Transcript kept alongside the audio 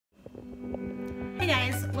Hey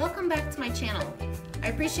guys, welcome back to my channel. I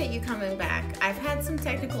appreciate you coming back. I've had some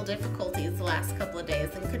technical difficulties the last couple of days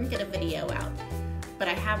and couldn't get a video out, but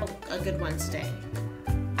I have a good one today.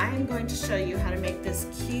 I am going to show you how to make this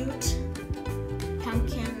cute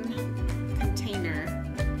pumpkin container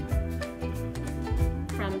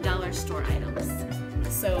from dollar store items.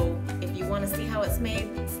 So if you want to see how it's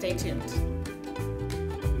made, stay tuned.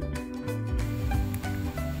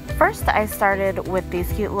 First, I started with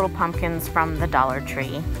these cute little pumpkins from the Dollar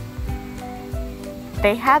Tree.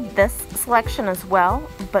 They had this selection as well,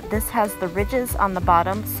 but this has the ridges on the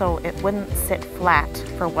bottom so it wouldn't sit flat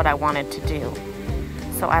for what I wanted to do.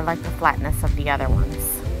 So I like the flatness of the other ones.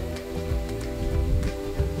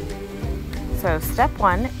 So step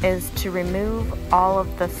one is to remove all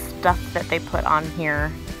of the stuff that they put on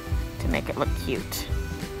here to make it look cute.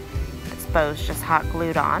 This bow's just hot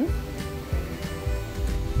glued on.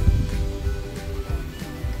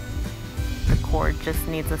 Cord just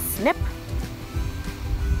needs a snip.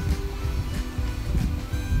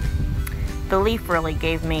 The leaf really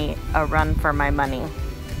gave me a run for my money.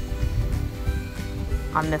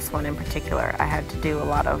 On this one in particular, I had to do a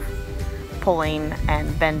lot of pulling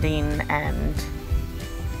and bending and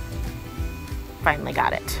finally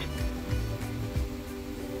got it.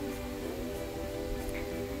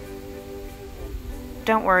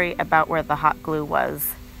 Don't worry about where the hot glue was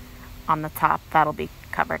on the top, that'll be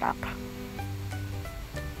covered up.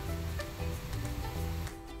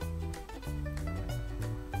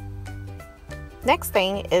 Next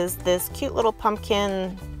thing is this cute little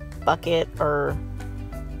pumpkin bucket or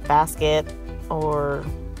basket, or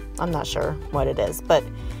I'm not sure what it is, but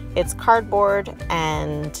it's cardboard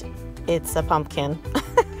and it's a pumpkin.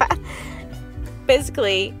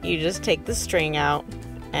 Basically, you just take the string out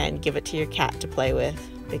and give it to your cat to play with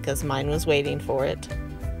because mine was waiting for it.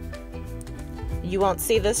 You won't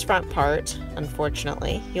see this front part,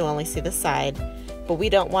 unfortunately. You'll only see the side. But we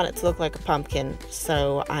don't want it to look like a pumpkin,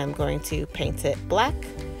 so I'm going to paint it black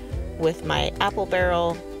with my Apple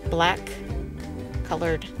Barrel black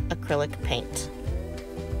colored acrylic paint.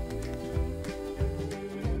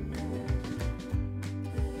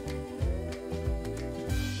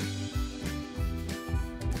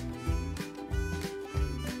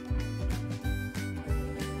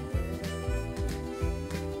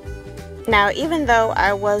 Now, even though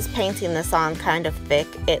I was painting this on kind of thick,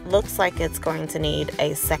 it looks like it's going to need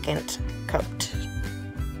a second coat.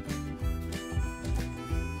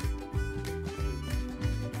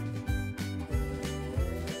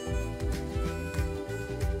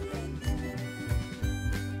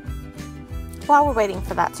 While we're waiting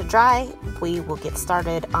for that to dry, we will get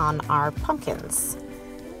started on our pumpkins.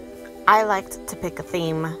 I liked to pick a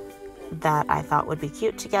theme that I thought would be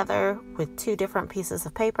cute together with two different pieces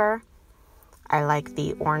of paper. I like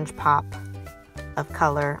the orange pop of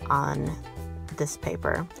color on this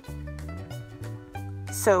paper.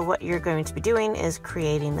 So what you're going to be doing is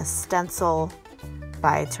creating a stencil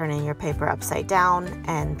by turning your paper upside down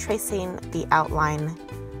and tracing the outline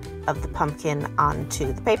of the pumpkin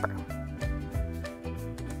onto the paper.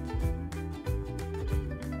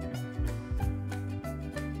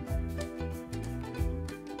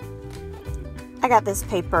 I got this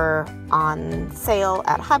paper on sale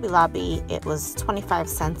at Hobby Lobby. It was 25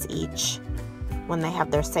 cents each. When they have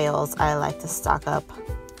their sales, I like to stock up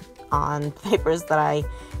on papers that I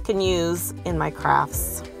can use in my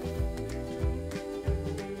crafts.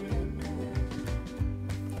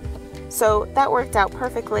 So that worked out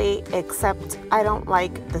perfectly, except I don't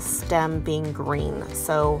like the stem being green.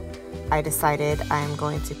 So I decided I'm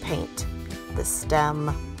going to paint the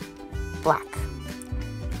stem black.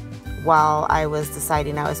 While I was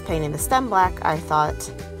deciding I was painting the stem black, I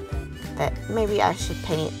thought that maybe I should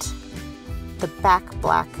paint the back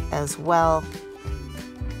black as well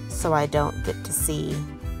so I don't get to see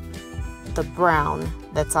the brown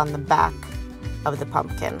that's on the back of the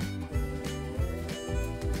pumpkin.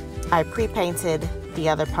 I pre-painted the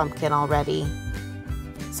other pumpkin already,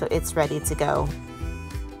 so it's ready to go.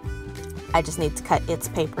 I just need to cut its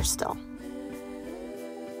paper still.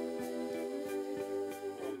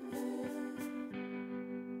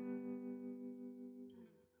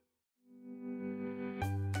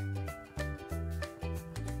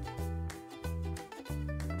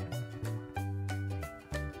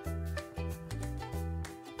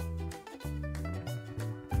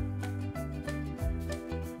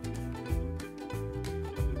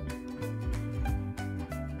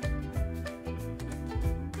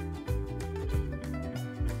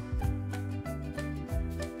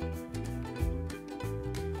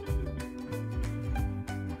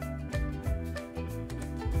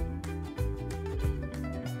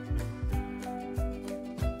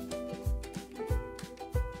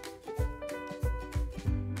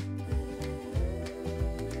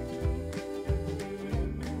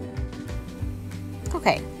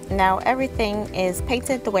 Okay, now everything is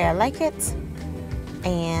painted the way I like it.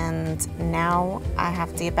 And now I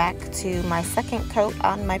have to get back to my second coat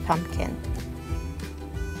on my pumpkin.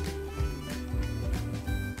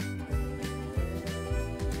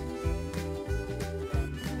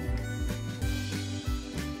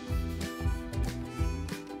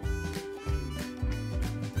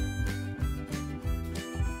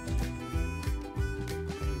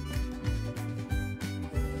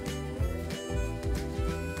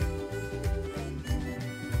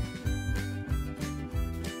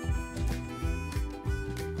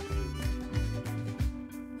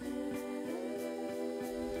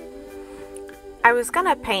 I was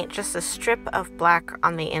gonna paint just a strip of black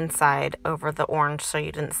on the inside over the orange so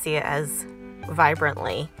you didn't see it as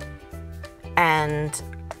vibrantly. And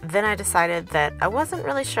then I decided that I wasn't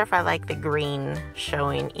really sure if I liked the green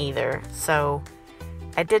showing either. So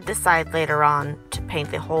I did decide later on to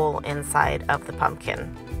paint the whole inside of the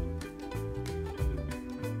pumpkin.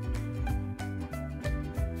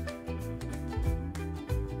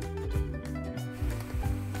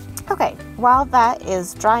 Okay, while that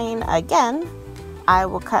is drying again, I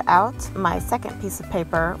will cut out my second piece of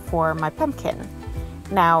paper for my pumpkin.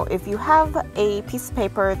 Now, if you have a piece of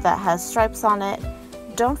paper that has stripes on it,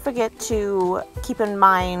 don't forget to keep in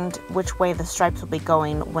mind which way the stripes will be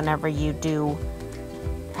going whenever you do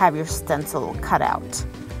have your stencil cut out.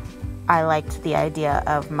 I liked the idea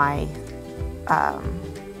of my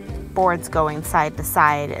boards going side to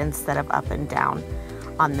side instead of up and down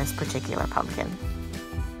on this particular pumpkin.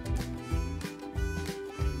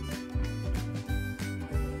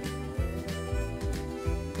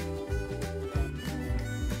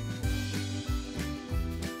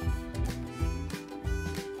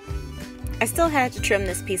 I still had to trim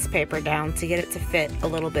this piece of paper down to get it to fit a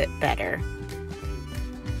little bit better.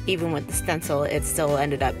 Even with the stencil, it still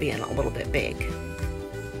ended up being a little bit big.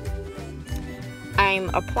 I'm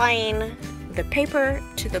applying the paper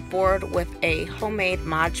to the board with a homemade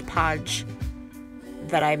Mod Podge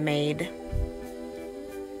that I made.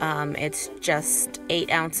 It's just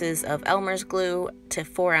 8 ounces of Elmer's glue to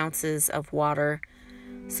 4 ounces of water.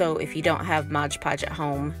 So if you don't have Mod Podge at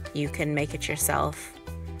home, you can make it yourself.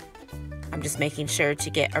 I'm just making sure to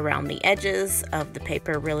get around the edges of the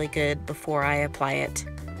paper really good before I apply it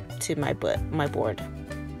to my board.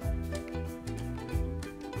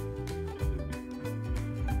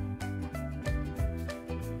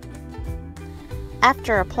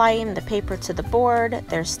 After applying the paper to the board,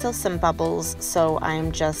 there's still some bubbles, so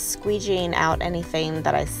I'm just squeegeeing out anything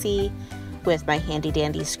that I see with my handy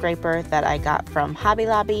dandy scraper that I got from Hobby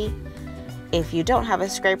Lobby. If you don't have a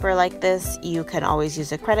scraper like this, you can always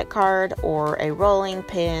use a credit card or a rolling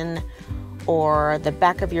pin or the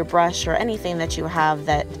back of your brush or anything that you have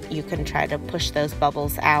that you can try to push those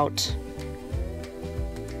bubbles out.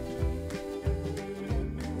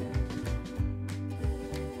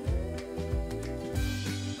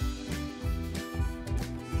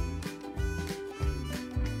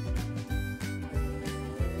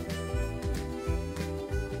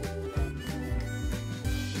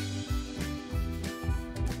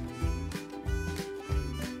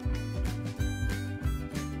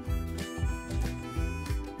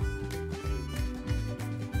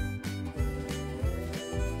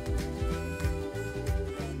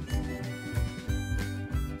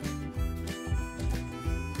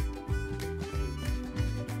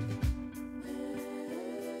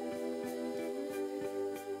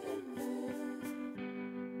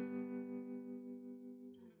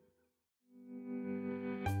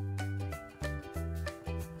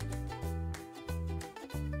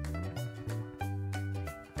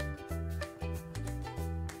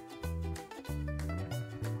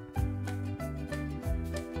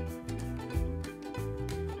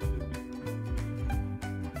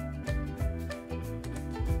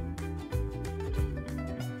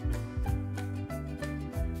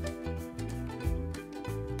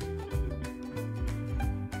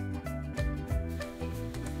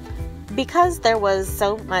 Because there was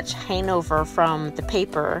so much hangover from the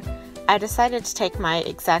paper, I decided to take my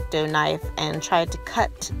X-Acto knife and try to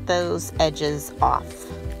cut those edges off.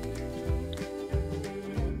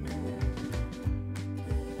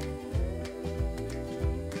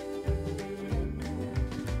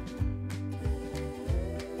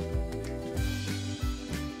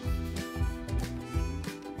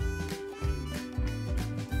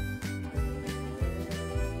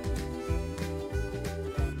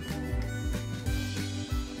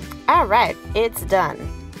 Alright, it's done.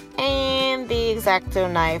 And the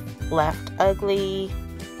X-Acto knife left ugly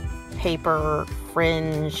paper,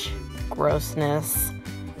 fringe, grossness.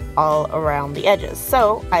 all around the edges.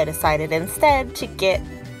 So I decided instead to get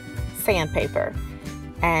sandpaper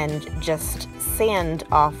and just sand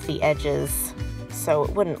off the edges so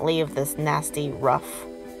it wouldn't leave this nasty rough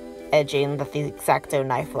edging that the X-Acto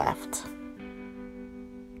knife left.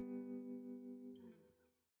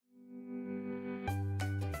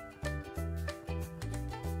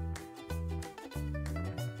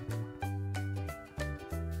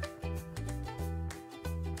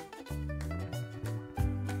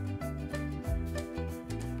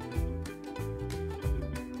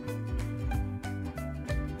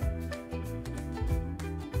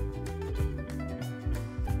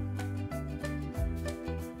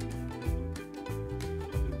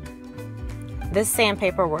 This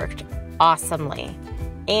sandpaper worked awesomely,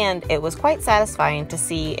 and it was quite satisfying to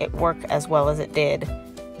see it work as well as it did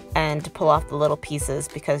and to pull off the little pieces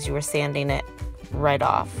because you were sanding it right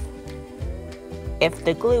off. If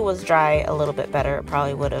the glue was dry a little bit better, it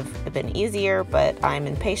probably would have been easier, but I'm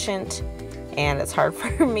impatient and it's hard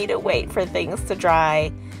for me to wait for things to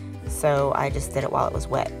dry, so I just did it while it was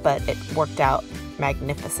wet, but it worked out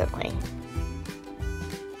magnificently.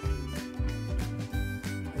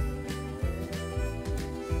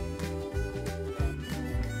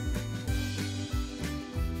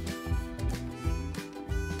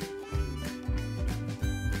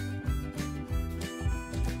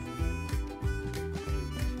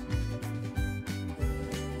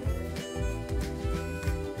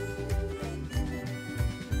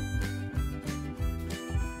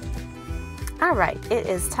 Alright, it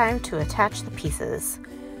is time to attach the pieces.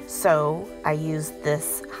 So I used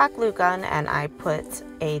this hot glue gun and I put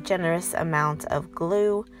a generous amount of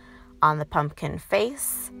glue on the pumpkin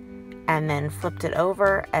face and then flipped it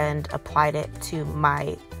over and applied it to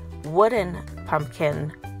my wooden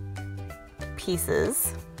pumpkin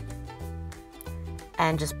pieces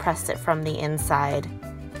and just pressed it from the inside.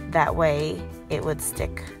 That way it would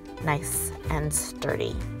stick nice and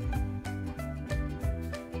sturdy.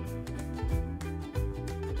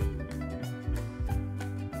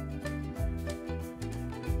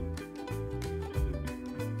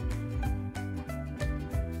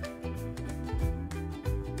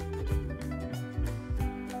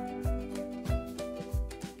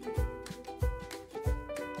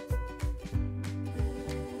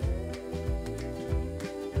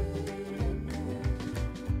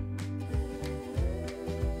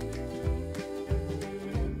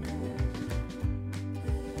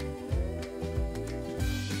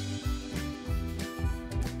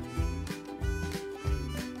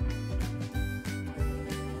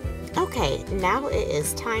 Okay, now it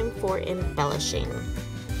is time for embellishing.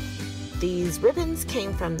 These ribbons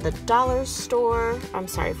came from the Dollar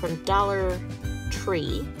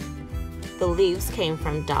Tree. The leaves came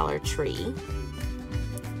from Dollar Tree.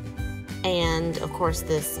 And of course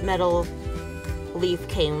this metal leaf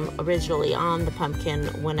came originally on the pumpkin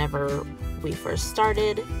whenever we first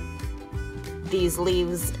started. These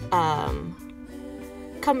leaves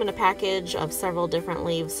come in a package of several different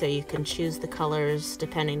leaves, so you can choose the colors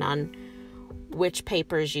depending on which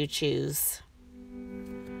papers you choose.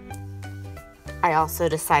 I also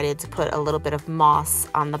decided to put a little bit of moss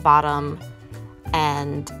on the bottom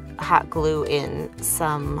and hot glue in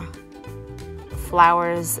some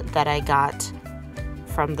flowers that I got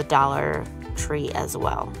from the Dollar Tree as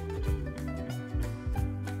well.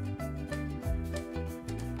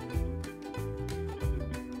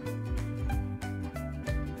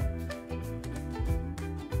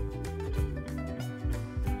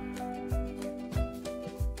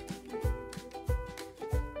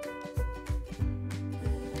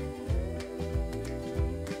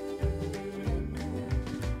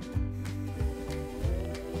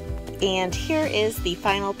 And here is the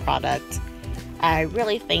final product. I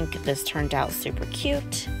really think this turned out super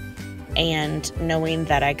cute, and knowing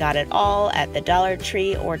that I got it all at the Dollar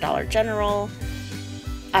Tree or Dollar General,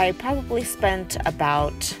 I probably spent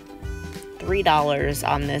about $3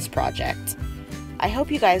 on this project. I hope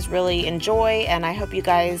you guys really enjoy, and I hope you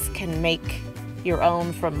guys can make your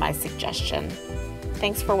own from my suggestion.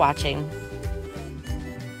 Thanks for watching.